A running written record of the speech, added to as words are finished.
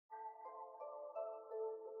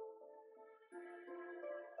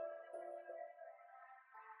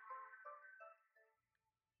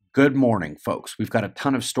Good morning, folks. We've got a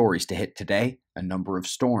ton of stories to hit today, a number of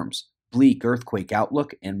storms, bleak earthquake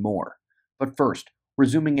outlook, and more. But first, we're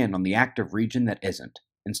zooming in on the active region that isn't.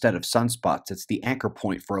 Instead of sunspots, it's the anchor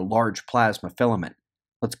point for a large plasma filament.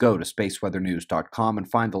 Let's go to spaceweathernews.com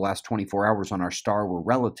and find the last 24 hours on our star were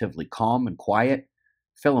relatively calm and quiet,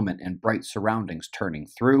 filament and bright surroundings turning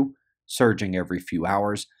through, surging every few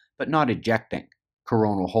hours, but not ejecting,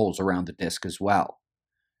 coronal holes around the disk as well.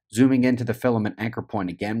 Zooming into the filament anchor point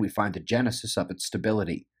again, we find the genesis of its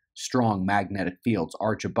stability. Strong magnetic fields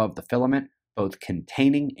arch above the filament, both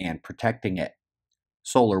containing and protecting it.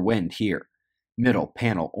 Solar wind here. Middle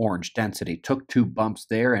panel orange density took two bumps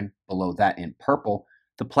there, and below that in purple,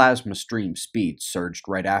 the plasma stream speed surged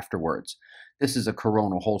right afterwards. This is a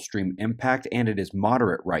coronal hole stream impact, and it is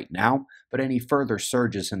moderate right now, but any further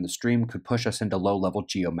surges in the stream could push us into low-level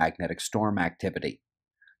geomagnetic storm activity.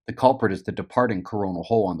 The culprit is the departing coronal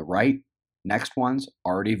hole on the right. Next one's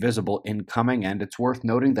already visible incoming, and it's worth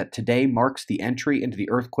noting that today marks the entry into the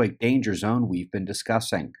earthquake danger zone we've been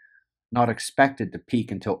discussing. Not expected to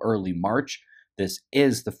peak until early March, this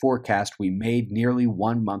is the forecast we made nearly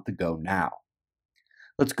 1 month ago now.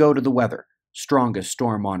 Let's go to the weather. Strongest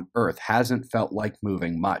storm on Earth hasn't felt like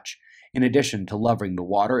moving much. In addition to loving the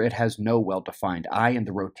water, it has no well-defined eye, and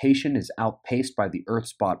the rotation is outpaced by the Earth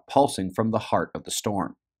spot pulsing from the heart of the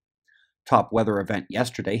storm. Top weather event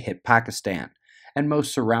yesterday hit Pakistan, and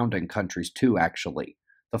most surrounding countries too, actually.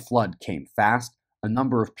 The flood came fast, a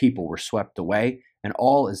number of people were swept away, and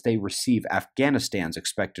all as they receive Afghanistan's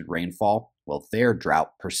expected rainfall, while their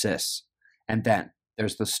drought persists. And then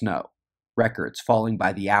there's the snow. Records falling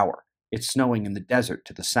by the hour. It's snowing in the desert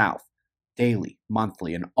to the south. Daily,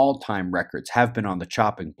 monthly, and all-time records have been on the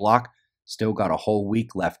chopping block. Still got a whole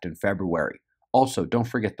week left in February. Also, don't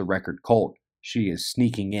forget the record cold. She is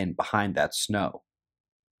sneaking in behind that snow.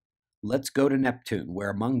 Let's go to Neptune,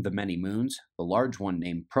 where among the many moons, the large one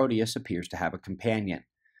named Proteus appears to have a companion.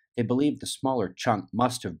 They believe the smaller chunk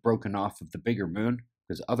must have broken off of the bigger moon,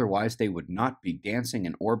 because otherwise they would not be dancing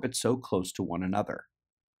in orbit so close to one another.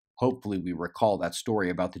 Hopefully we recall that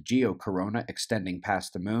story about the geocorona extending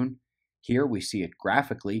past the moon. Here we see it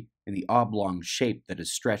graphically in the oblong shape that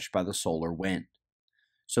is stretched by the solar wind.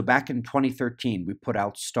 So back in 2013, we put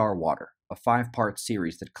out Starwater, a 5-part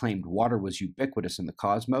series that claimed water was ubiquitous in the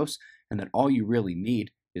cosmos and that all you really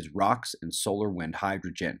need is rocks and solar wind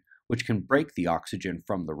hydrogen, which can break the oxygen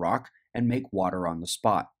from the rock and make water on the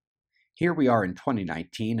spot. Here we are in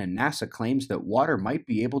 2019, and NASA claims that water might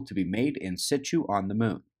be able to be made in situ on the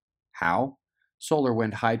moon. How? Solar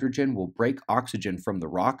wind hydrogen will break oxygen from the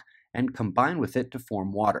rock and combine with it to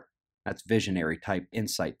form water. That's visionary type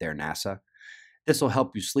insight there, NASA. This will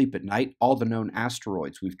help you sleep at night. All the known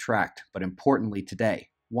asteroids we've tracked, but importantly today,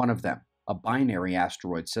 one of them, a binary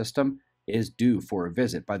asteroid system, is due for a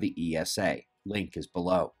visit by the ESA. Link is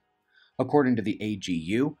below. According to the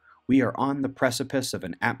AGU, we are on the precipice of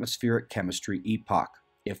an atmospheric chemistry epoch.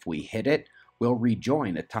 If we hit it, we'll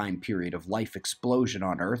rejoin a time period of life explosion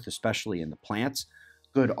on Earth, especially in the plants.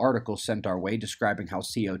 Good articles sent our way describing how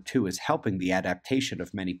CO2 is helping the adaptation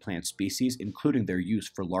of many plant species, including their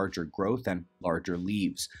use for larger growth and larger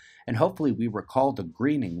leaves. And hopefully we recall the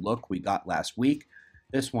greening look we got last week.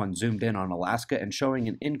 This one zoomed in on Alaska and showing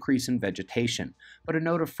an increase in vegetation, but a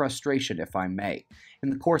note of frustration, if I may. In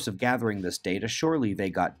the course of gathering this data, surely they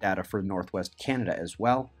got data for Northwest Canada as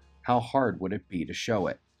well. How hard would it be to show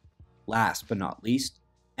it? Last but not least,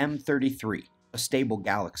 M33. A stable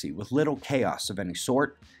galaxy with little chaos of any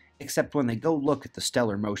sort, except when they go look at the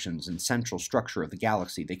stellar motions and central structure of the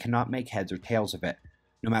galaxy, they cannot make heads or tails of it,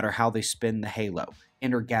 no matter how they spin the halo,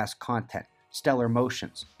 inner gas content, stellar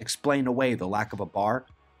motions, explain away the lack of a bar.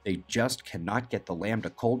 They just cannot get the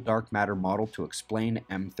lambda cold dark matter model to explain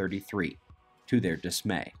M33, to their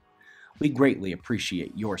dismay. We greatly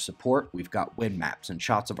appreciate your support. We've got wind maps and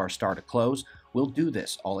shots of our star to close. We'll do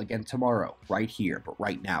this all again tomorrow, right here, but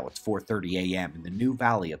right now it's 4:30 a.m. in the new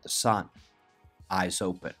Valley of the Sun. Eyes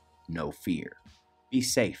open, no fear. Be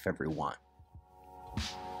safe, everyone.